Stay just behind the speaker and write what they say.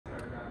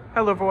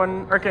Hello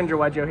everyone, Archangel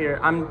Wajo here.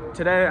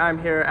 Today I'm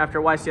here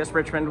after Ycs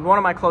Richmond with one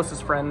of my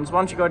closest friends.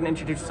 Why don't you go ahead and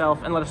introduce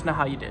yourself and let us know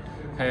how you did.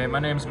 Hey, my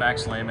name's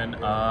Max Lehmann,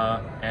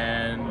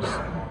 and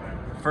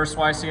first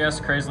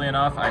YCS, crazily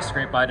enough, I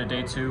scraped by to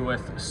day 2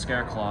 with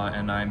Scareclaw,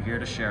 and I'm here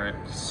to share it.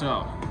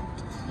 So,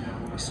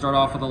 start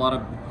off with a lot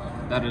of,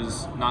 that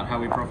is not how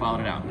we profiled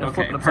it out.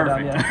 Okay,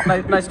 perfect.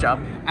 Yeah. Nice job.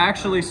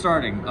 Actually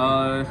starting,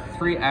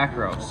 3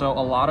 acro. So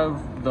a lot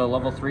of the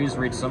level 3s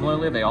read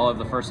similarly. They all have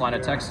the first line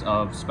of text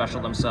of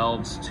special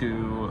themselves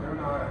to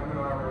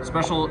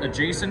special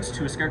adjacent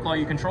to a Scareclaw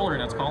you control or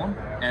in its column,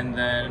 and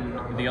then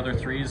the other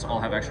 3s all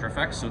have extra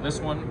effects. So this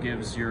one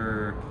gives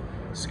your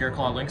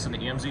Scareclaw links in the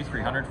EMZ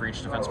 300 for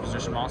each defense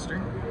position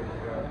monster.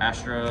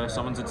 Astra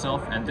summons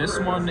itself, and this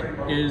one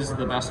is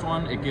the best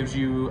one. It gives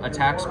you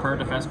attacks per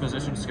defense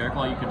position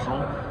Scareclaw you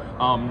control.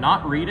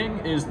 Not reading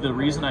is the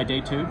reason I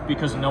day 2'd,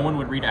 because no one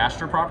would read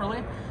Astra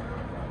properly.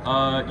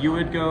 You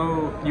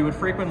would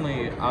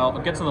frequently, I'll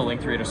get to the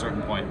link 3 at a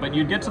certain point, but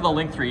you'd get to the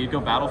link 3, you'd go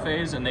battle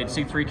phase, and they'd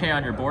see 3k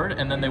on your board,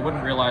 and then they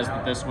wouldn't realize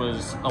that this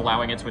was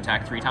allowing it to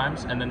attack 3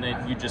 times, and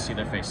then you'd just see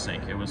their face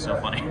sink. It was so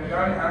funny.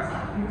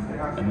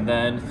 And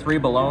then 3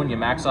 below, you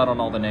max out on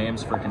all the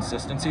names for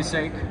consistency's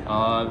sake.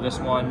 This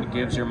one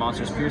gives your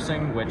monsters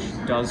piercing, which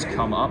does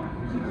come up,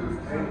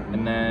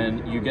 and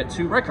then you get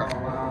 2 red card.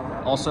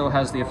 Also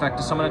has the effect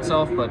to summon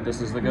itself, but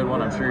this is the good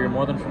one. I'm sure you're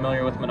more than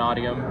familiar with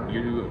Monadium.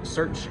 You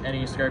search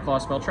any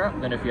Scareclaw spell trap,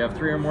 then if you have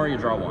 3 or more, you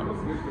draw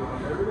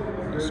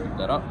 1. Just scoop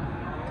that up.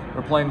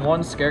 We're playing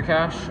 1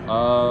 Scarecash.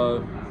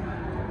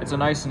 It's a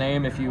nice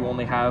name if you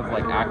only have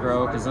like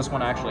aggro, because this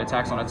one actually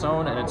attacks on its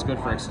own, and it's good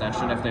for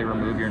extension if they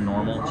remove your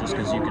normal, just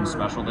because you can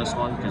special this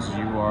one, because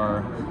you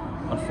are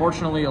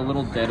unfortunately a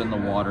little dead in the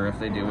water if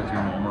they deal with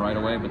your normal right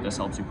away, but this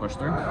helps you push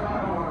through.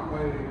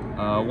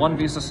 1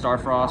 Visa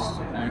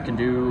Starfrost, you can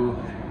do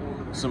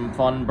some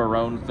fun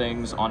Barone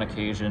things on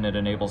occasion. It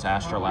enables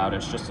Astra Loud.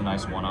 It's just a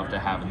nice one-up to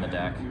have in the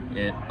deck.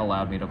 It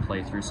allowed me to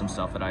play through some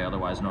stuff that I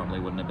otherwise normally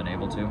wouldn't have been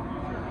able to.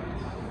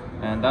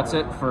 And that's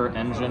it for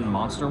engine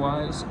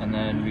monster-wise, and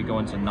then we go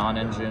into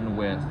non-engine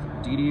with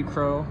DD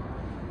Crow.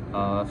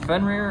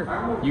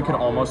 Fenrir, you can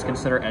almost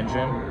consider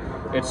engine.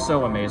 It's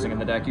so amazing in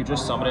the deck. You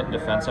just summon it in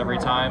defense every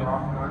time.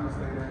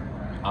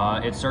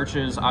 It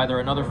searches either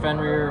another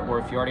Fenrir, or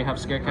if you already have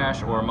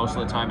Scarecash, or most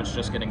of the time it's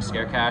just getting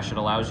Scarecash. It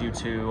allows you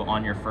to,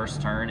 on your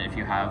first turn, if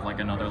you have like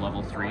another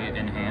level 3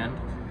 in hand,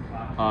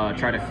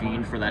 try to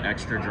fiend for that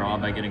extra draw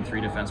by getting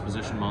 3 defense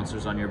position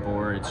monsters on your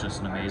board. It's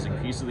just an amazing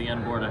piece of the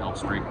end board. It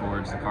helps break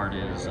boards. The card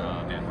is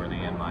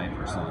ban-worthy in my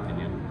personal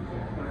opinion.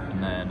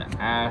 And then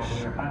Ash,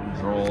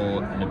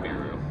 Droll,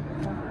 Nibiru.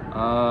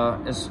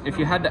 If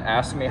you had to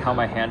ask me how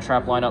my hand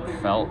trap lineup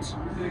felt,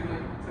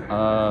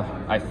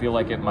 I feel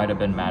like it might have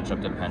been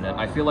matchup dependent.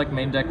 I feel like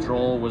main deck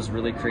Droll was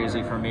really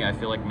crazy for me. I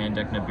feel like main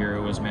deck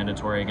Nibiru was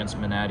mandatory against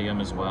Monadium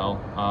as well.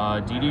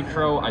 DD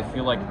Crow, I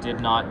feel like did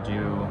not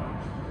do...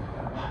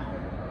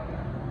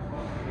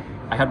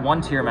 I had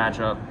 1 tier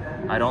matchup.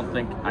 I don't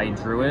think I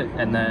drew it,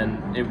 and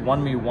then it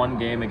won me 1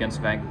 game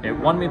against It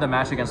won me the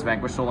match against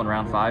Vanquish Soul in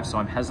round 5, so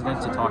I'm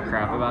hesitant to talk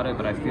crap about it,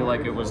 but I feel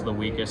like it was the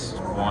weakest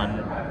one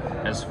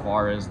as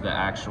far as the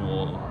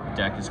actual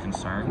deck is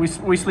concerned.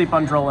 We sleep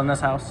on Droll in this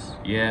house.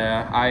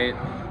 Yeah,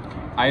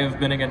 I have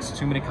been against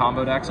too many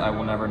combo decks. I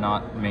will never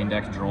not main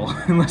deck Droll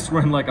unless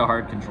we're in like a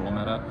hard control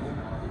meta.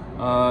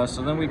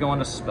 So then we go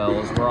into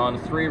spells. We're on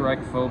 3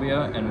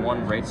 Reichphobia and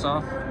 1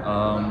 Wraithsoth.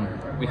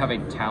 We have a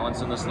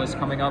Talents in this list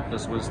coming up.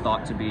 This was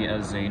thought to be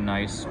as a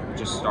nice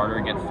just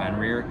starter get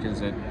Fenrir,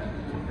 because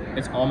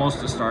it's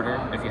almost a starter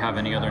if you have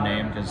any other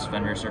name, because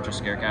Fenrir searches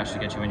Scarecash to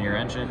get you in your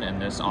engine,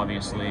 and this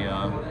obviously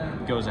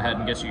goes ahead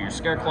and gets you your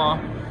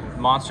Scareclaw.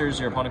 Monsters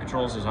your opponent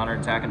controls is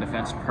 100 attack and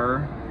defense per,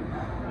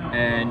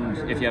 and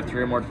if you have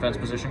 3 or more defense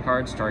position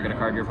cards, target a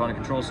card your opponent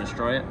controls,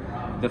 destroy it.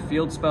 The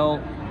field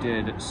spell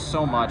did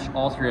so much.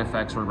 All 3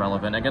 effects were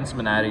relevant. Against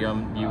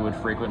Monadium, you would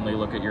frequently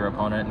look at your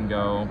opponent and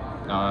go,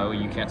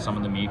 you can't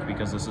summon the Meek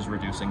because this is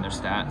reducing their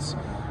stats.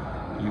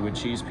 You would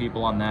cheese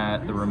people on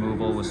that. The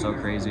removal was so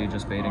crazy,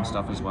 just baiting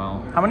stuff as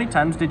well. How many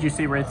times did you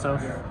see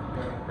Wraithsoth?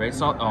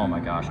 Wraithsoth? Oh my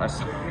gosh, I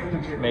saw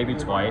maybe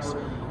twice.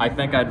 I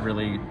think I'd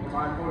really,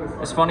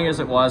 as funny as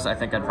it was, I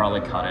think I'd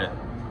probably cut it.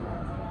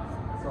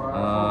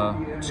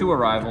 2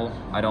 Arrival,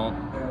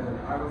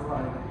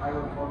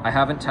 I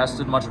haven't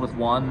tested much with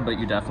 1, but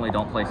you definitely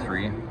don't play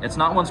 3. It's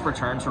not once per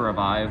turn to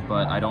revive,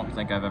 but I don't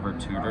think I've ever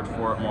tutored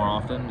for it more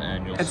often,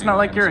 and you'll see. It's not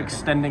like you're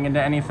extending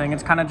into anything.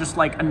 It's kind of just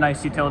like a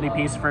nice utility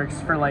piece for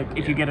like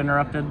if you get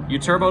interrupted. You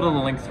turbo to the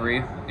link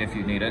 3 if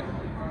you need it.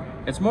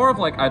 It's more of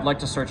like, I'd like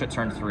to search at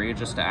turn 3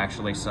 just to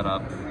actually set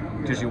up,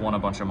 because you want a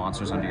bunch of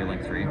monsters under your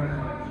link 3.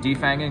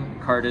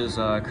 Defanging, card is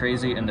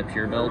crazy in the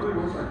pure build.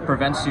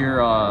 Prevents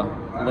your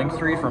link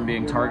 3 from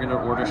being targeted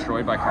or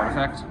destroyed by card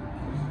effect.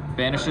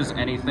 Banishes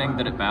anything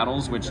that it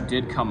battles, which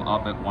did come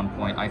up at one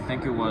point. I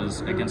think it was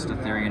against a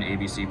Therian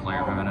ABC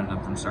player, prevented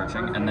them from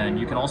searching. And then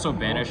you can also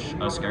banish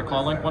a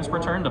Scareclaw link once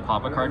per turn to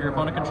pop a card your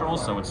opponent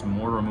controls, so it's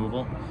more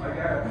removal.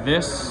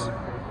 This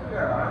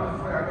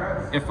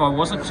if I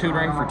wasn't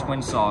tutoring for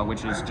Twin Saw,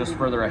 which is just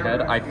further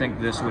ahead, I think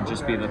this would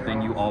just be the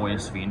thing you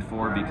always fiend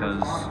for,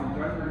 because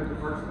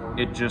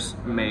it just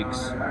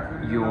makes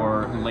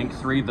your Link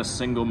 3 the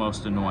single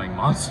most annoying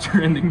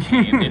monster in the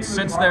game. It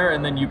sits there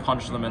and then you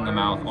punch them in the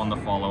mouth on the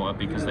follow-up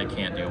because they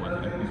can't deal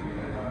with it.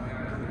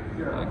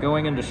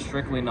 Going into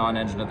strictly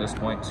non-engine at this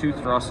point, 2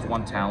 thrust,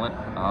 1 talent.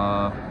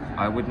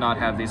 I would not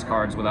have these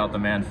cards without the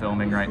man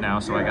filming right now,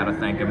 so I gotta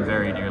thank him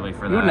very dearly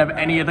for that. You wouldn't have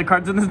any of the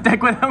cards in this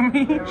deck without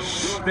me.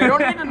 They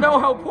don't need to know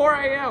how poor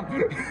I am.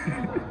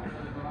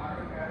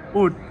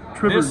 Oh,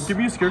 Trevor, give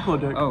me a Scareclaw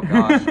deck. Oh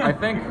gosh, I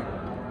think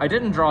I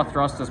didn't draw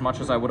thrust as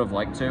much as I would have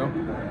liked to.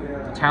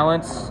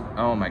 Talents,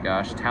 oh my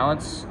gosh,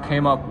 talents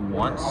came up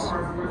once.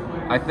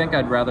 I think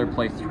I'd rather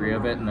play 3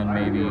 of it and then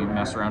maybe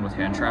mess around with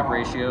hand trap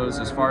ratios.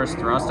 As far as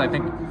thrust, I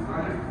think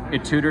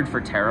it tutored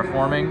for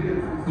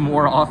terraforming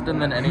more often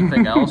than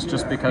anything else,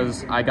 just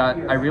because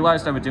I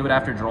realized I would do it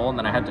after Droll and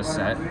then I had to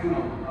set.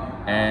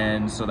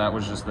 And so that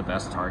was just the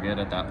best target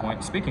at that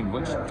point. Speaking of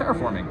which,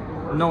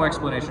 terraforming, no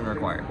explanation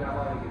required.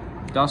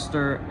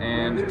 Duster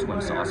and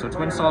Twin Saw. So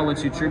Twin Saw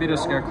lets you tribute a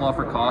Scareclaw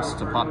for cost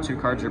to pop 2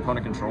 cards your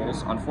opponent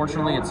controls.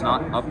 Unfortunately, it's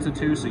not up to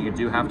 2, so you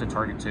do have to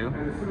target 2.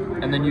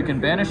 And then you can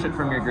banish it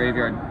from your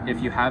graveyard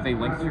if you have a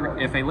Link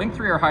 3. If a Link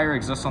 3 or higher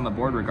exists on the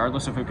board,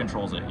 regardless of who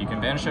controls it. You can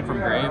banish it from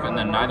grave, and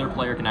then neither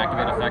player can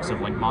activate effects of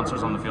Link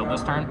monsters on the field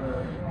this turn.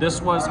 This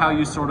was how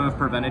you sort of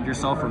prevented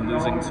yourself from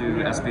losing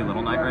to SP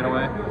Little Knight right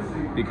away,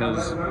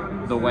 because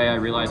the way I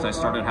realized I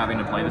started having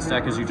to play this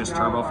deck is you just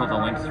turbo for the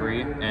Link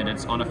 3, and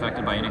it's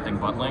unaffected by anything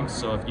but Links,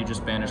 so if you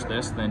just banish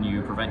this, then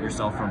you prevent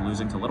yourself from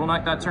losing to Little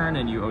Knight that turn,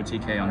 and you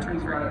OTK on turn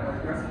 3.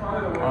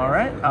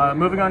 Alright,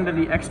 moving on to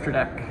the extra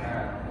deck.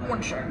 One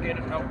shot, get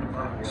it out the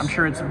box. I'm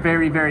sure it's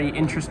very, very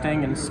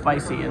interesting and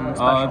spicy and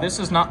special. This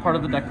is not part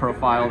of the deck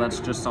profile, that's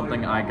just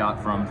something I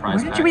got from prize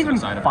Where packs. did you even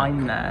side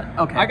find that?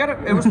 Okay. I got it,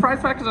 it was prize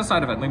packs as a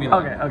side event, leave me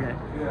alone.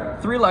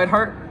 Okay. 3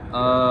 Lightheart.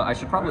 I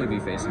should probably be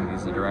facing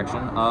these the direction.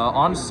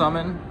 On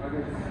summon,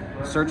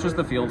 searches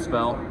the field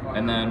spell,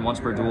 and then once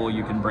per duel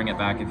you can bring it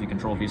back if you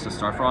control Visa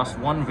Starfrost.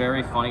 One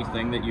very funny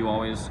thing that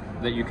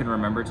you can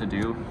remember to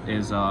do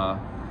is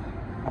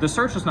the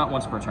search is not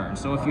once per turn.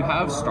 So if you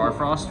have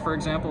Starfrost, for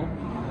example,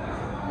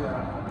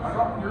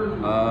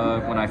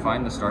 when I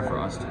find the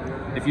Starfrost,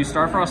 if you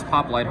Starfrost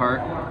pop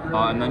Lightheart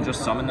and then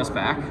just summon this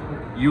back,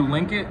 you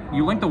link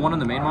the one in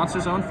the main monster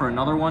zone for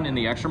another one in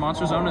the extra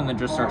monster zone, and then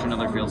just search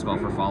another field spell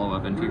for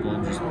follow-up, and people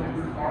just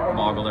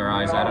boggle their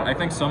eyes at it. I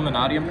think some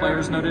Monadium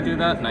players know to do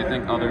that, and I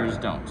think others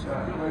don't.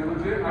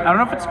 I don't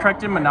know if it's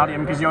correct in Monadium,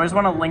 because you always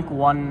want to link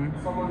one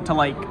to,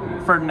 like,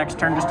 for next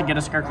turn just to get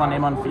a Scareclaw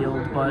name on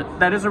field, but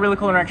that is a really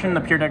cool interaction in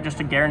the pure deck just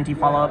to guarantee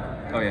follow-up.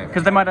 Oh yeah.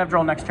 Because they might have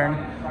Droll next turn.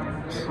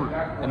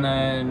 And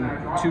then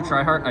 2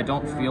 Tryhard, I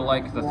don't feel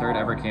like the 3rd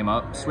ever came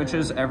up.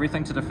 Switches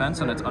everything to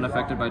defense, and it's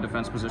unaffected by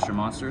defense position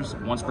monsters.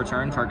 Once per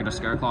turn, target a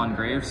Scareclaw on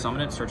grave,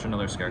 summon it, search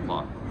another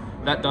Scareclaw.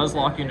 That does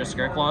lock you into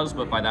Scareclaws,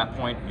 but by that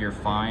point, you're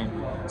fine.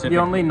 The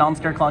only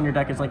non-Scareclaw in your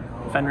deck is, like,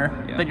 Fenrir,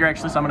 that you're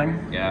actually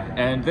summoning. Yeah,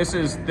 and this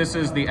is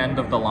the end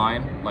of the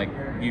line. Like,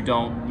 you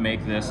don't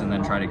make this and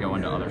then try to go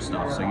into other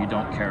stuff, so you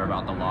don't care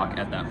about the lock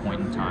at that point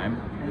in time.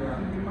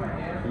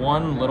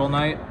 1 Little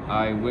Knight,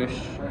 I wish,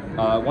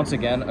 once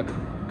again, a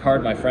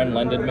card my friend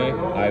lended me.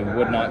 I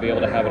would not be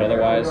able to have it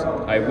otherwise.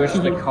 I wish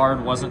the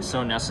card wasn't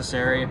so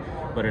necessary,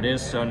 but it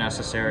is so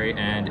necessary,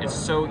 and it's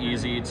so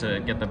easy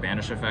to get the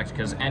banish effect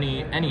because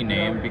any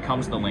name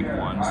becomes the Link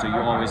 1, so you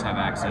always have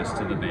access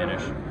to the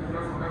banish.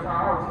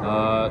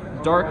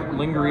 Dark,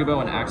 Lingeribo,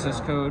 and Access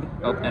Code,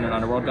 and an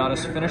Underworld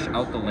Goddess finish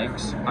out the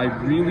links. I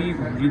really,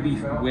 really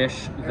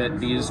wish that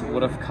these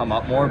would have come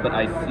up more, but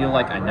I feel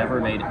like I never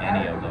made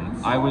any of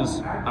them.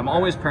 I'm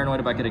always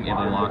paranoid about getting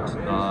Ghibli locked.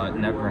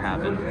 Never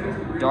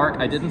happened. Dark,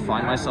 I didn't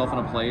find myself in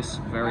a place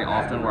very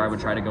often where I would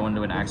try to go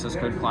into an Access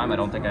Code climb. I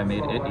don't think I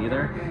made it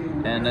either.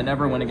 And I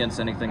never went against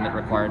anything that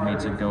required me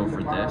to go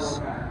for this.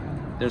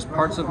 There's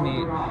parts of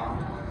me,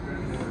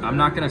 I'm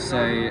not going to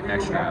say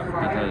extra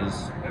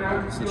because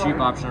it's the cheap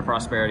option of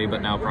Prosperity,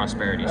 but now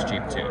Prosperity is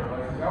cheap too.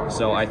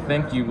 So I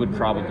think you would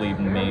probably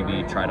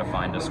maybe try to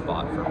find a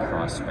spot for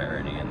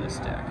Prosperity in this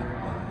deck.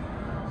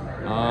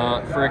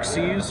 For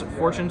Xyz,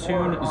 Fortune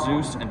Tune,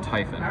 Zeus, and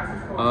Typhon.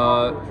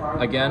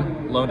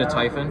 Again, loaned to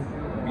Typhon.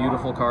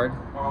 Beautiful card.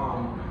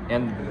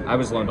 And I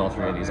was loaned all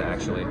 3 of these,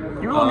 actually.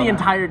 You loaned the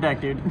entire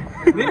deck, dude.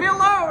 Leave me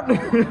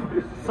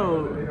alone!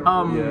 So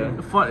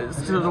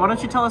why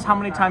don't you tell us how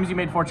many times you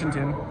made Fortune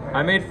Tune?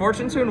 I made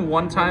Fortune Tune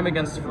 1 time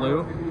against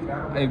Flu.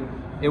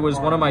 It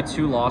was one of my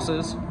 2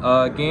 losses.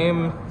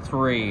 Game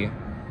 3,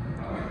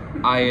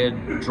 I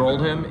had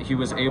drolled him. He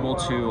was able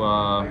to,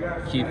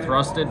 he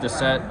thrusted to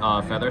set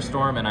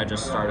Featherstorm, and I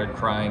just started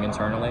crying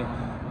internally.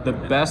 The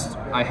best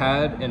I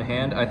had in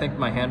hand, I think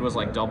my hand was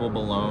like double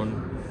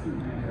Balone.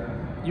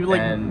 You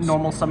like And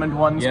normal summoned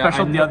one, yeah,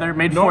 special the other,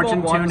 made normal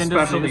Fortune one, Tune into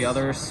special Zeus. the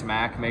other,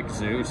 smack, make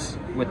Zeus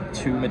with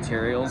 2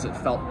 materials. It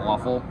felt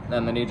awful,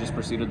 and then he just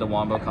proceeded to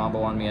wombo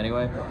combo on me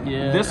anyway.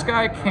 Yeah. This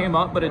guy came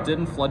up, but it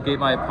didn't floodgate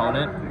my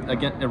opponent.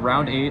 Again, in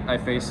round 8, I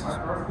faced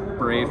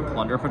Brave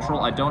Plunder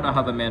Patrol. I don't know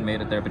how the man made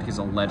it there, but he's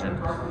a legend.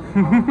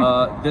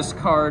 This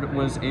card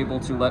was able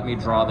to let me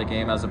draw the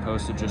game as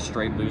opposed to just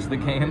straight lose the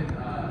game,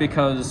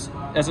 because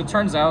as it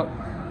turns out,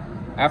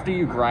 after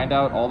you grind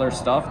out all their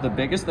stuff, the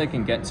biggest they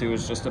can get to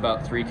is just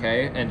about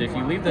 3k, and if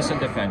you leave this in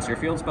defense, your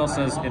field spell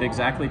says it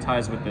exactly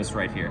ties with this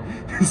right here.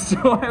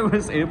 So I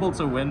was able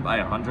to win by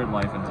 100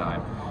 life in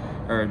time,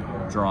 or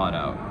draw it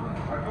out.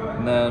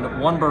 And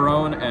then 1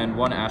 Barone and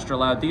 1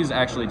 Astrolabe. These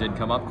actually did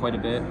come up quite a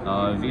bit.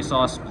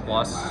 Vsauce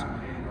plus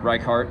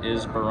Reichart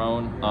is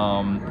Barone.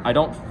 I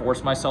don't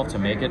force myself to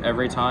make it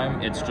every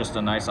time. It's just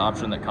a nice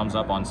option that comes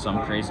up on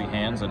some crazy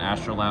hands, and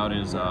Astrolabe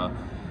is...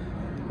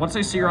 once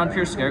they see you're on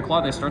pure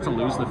Scareclaw, they start to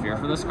lose the fear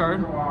for this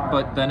card,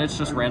 but then it's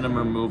just random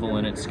removal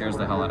and it scares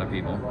the hell out of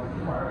people.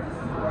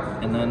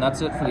 And then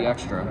that's it for the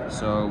extra.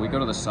 So we go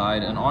to the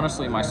side, and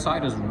honestly, my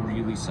side is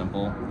really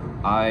simple.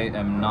 I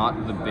am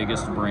not the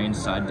biggest brain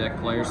side deck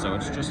player, so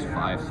it's just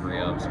 5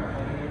 3-ups.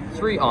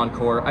 3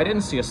 Encore. I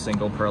didn't see a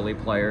single Pearly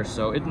player,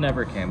 so it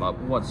never came up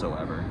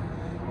whatsoever.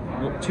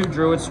 2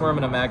 Druid Swarm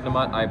and a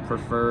Magnamut. I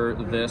prefer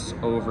this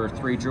over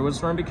 3 Druid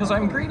Swarm because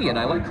I'm greedy and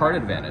I like card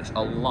advantage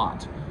a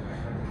lot.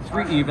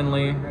 3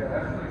 Evenly,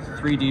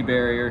 3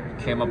 D-Barrier,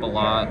 came up a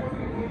lot.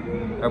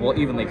 Or, well,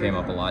 Evenly came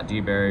up a lot.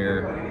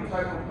 D-Barrier,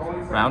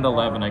 round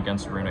 11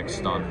 against Runic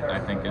Stun, I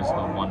think is the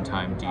one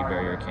time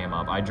D-Barrier came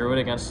up. I drew it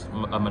against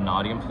a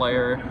Monadium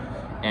player,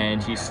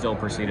 and he still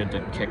proceeded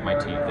to kick my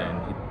teeth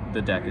in.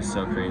 The deck is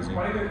so crazy.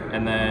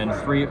 And then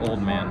 3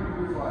 Old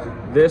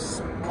Man.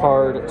 This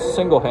card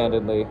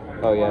single-handedly,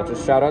 oh yeah,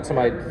 just shout out to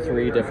my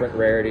 3 different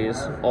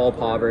rarities, all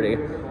poverty,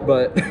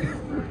 but...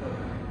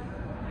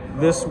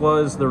 This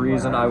was the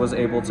reason I was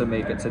able to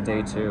make it to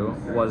day 2,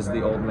 was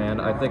the Old Man.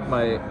 I think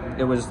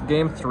it was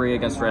game 3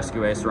 against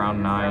Rescue Ace,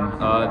 round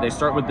 9. They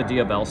start with the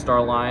Diabell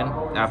Star line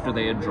after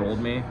they had drolled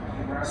me.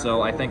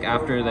 So I think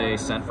after they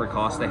sent for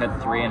cost, they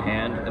had 3 in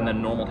hand and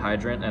then normal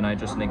Hydrant, and I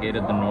just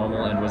negated the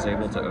normal and was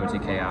able to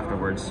OTK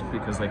afterwards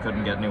because they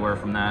couldn't get anywhere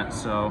from that.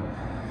 So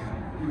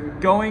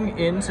going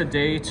into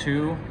day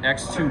 2,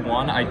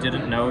 X2-1, I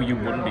didn't know you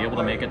wouldn't be able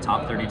to make it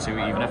top 32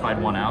 even if I'd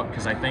won out,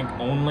 because I think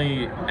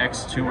only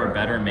X2 or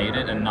better made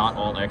it and not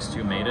all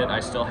X2 made it.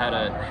 I still had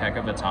a heck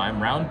of a time.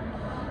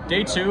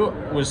 Day 2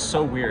 was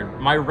so weird.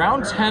 My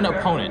round 10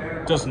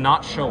 opponent does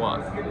not show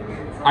up.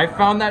 I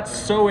found that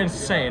so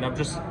insane.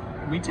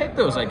 We take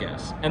those, I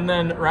guess. And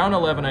then round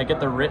 11, I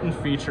get the written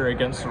feature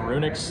against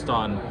Runic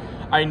Stun.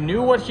 I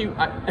knew what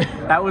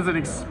That was an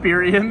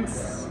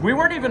experience. We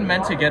weren't even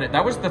meant to get it.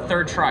 That was the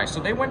 3rd try. So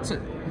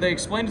they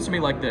explained it to me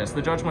like this.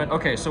 The judge went,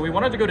 okay, so we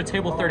wanted to go to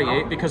table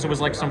 38 because it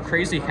was like some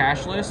crazy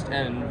cash list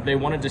and they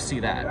wanted to see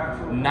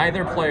that.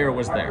 Neither player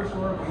was there.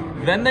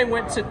 Then they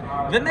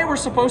were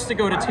supposed to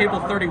go to table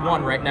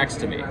 31 right next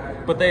to me,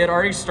 but they had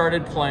already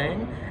started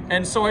playing.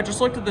 And so I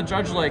just looked at the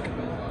judge like,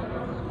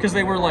 because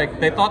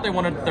they thought they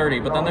wanted 30,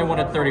 but then they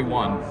wanted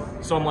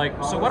 31. So I'm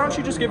like, so why don't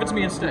you just give it to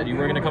me instead? You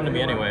were going to come to me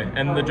anyway.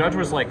 And the judge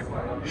was like,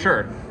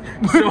 sure.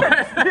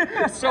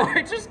 So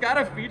I just got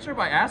a feature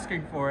by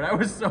asking for it. I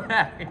was so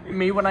happy.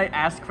 Me, when I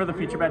asked for the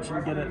feature batch, you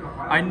get it.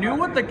 I knew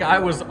what the guy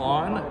was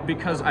on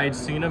because I'd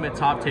seen him at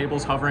top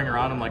tables hovering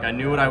around. I'm like, I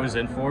knew what I was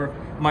in for.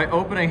 My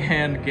opening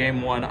hand,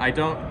 game 1,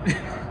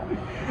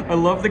 I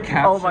love the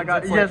caption. Oh my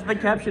god, yes, the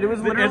caption. It was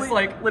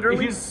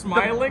literally he's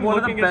smiling, one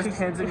of the looking best at his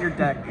hands in your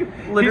deck.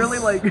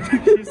 Literally,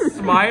 he's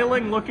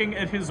smiling, looking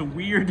at his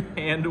weird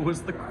hand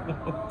was the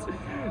quote.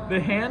 The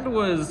hand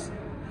was...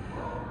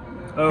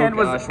 Oh hand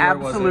gosh, was where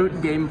absolute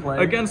was it?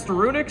 gameplay. Against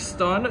Runic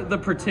Stun, the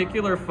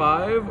particular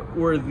 5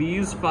 were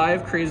these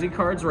 5 crazy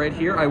cards right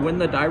here. I win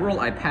the die roll,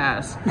 I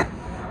pass.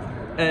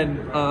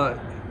 And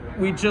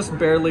we just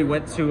barely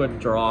went to a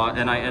draw,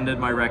 and I ended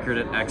my record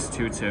at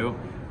X2-2.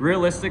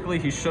 Realistically,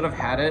 he should have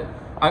had it.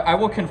 I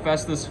will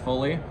confess this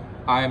fully.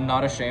 I am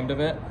not ashamed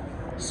of it.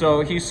 So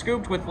he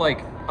scooped with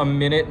like a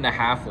minute and a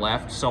half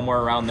left, somewhere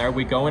around there.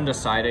 We go into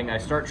siding. I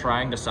start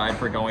trying to side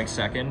for going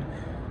second.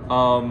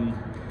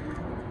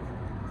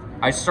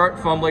 I start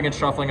fumbling and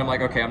shuffling. I'm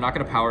like, okay, I'm not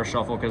going to power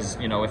shuffle because,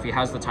 you know, if he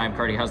has the time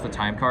card, he has the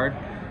time card.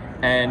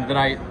 And then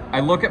I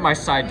look at my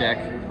side deck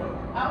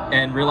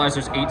and realize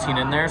there's 18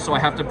 in there, so I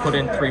have to put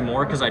in 3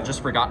 more because I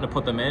just forgotten to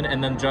put them in.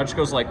 And then judge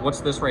goes like,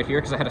 what's this right here?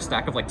 Because I had a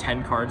stack of like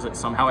 10 cards that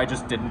somehow I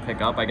just didn't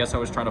pick up. I guess I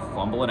was trying to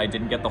fumble and I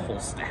didn't get the whole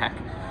stack.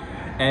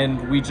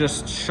 And we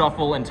just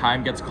shuffle and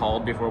time gets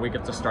called before we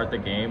get to start the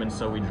game, and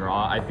so we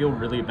draw. I feel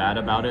really bad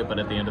about it, but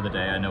at the end of the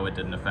day, I know it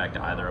didn't affect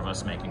either of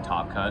us making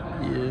top cut.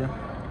 Yeah.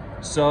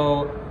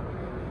 So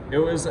it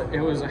was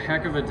a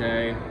heck of a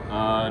day.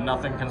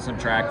 Nothing can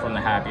subtract from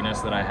the happiness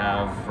that I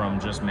have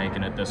from just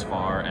making it this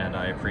far, and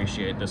I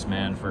appreciate this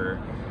man for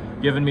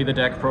giving me the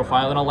deck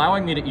profile and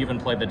allowing me to even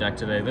play the deck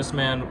today. This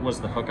man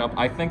was the hookup.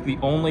 I think the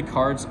only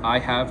cards I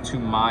have to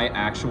my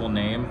actual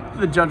name...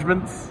 The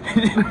Judgments.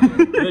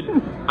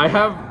 I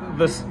have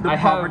this. The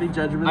property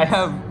judgments. I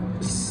have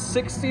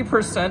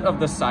 60% of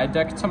the side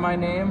deck to my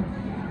name,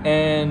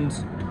 and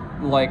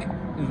like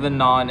the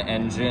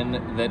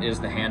non-engine that is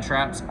the hand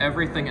traps.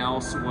 Everything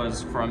else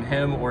was from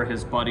him or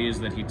his buddies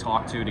that he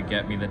talked to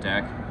get me the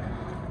deck.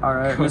 All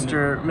right,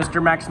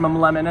 Mr. Maximum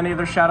Lemon. Any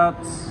other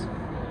shout-outs?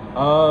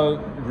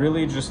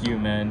 Really just you,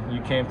 man. You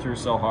came through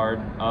so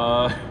hard.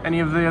 Any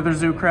of the other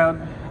zoo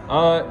crowd?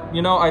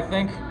 You know, I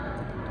think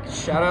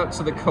shout out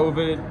to the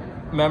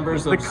COVID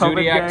members of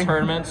Zodiac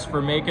tournaments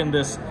for making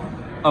this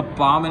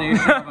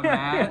abomination of a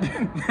mat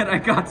that I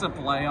got to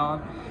play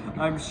on.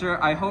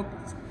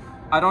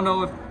 I don't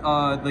know if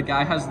the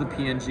guy has the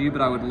PNG,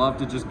 but I would love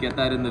to just get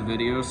that in the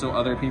video so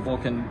other people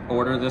can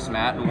order this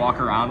mat and walk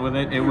around with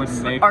it. It would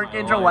make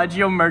Archangel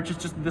Legio merch is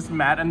just this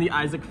mat and the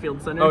Isaac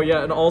Field Center. Oh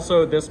yeah, and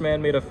also this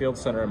man made a field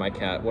center in my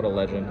cat. What a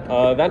legend.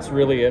 That's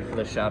really it for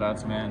the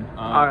shout-outs, man.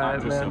 All right,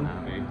 I'm just man. so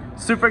happy.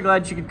 Super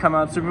glad you could come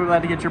out. Super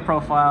glad to get your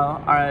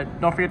profile. All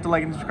right, don't forget to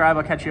like and subscribe.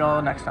 I'll catch you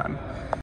all next time.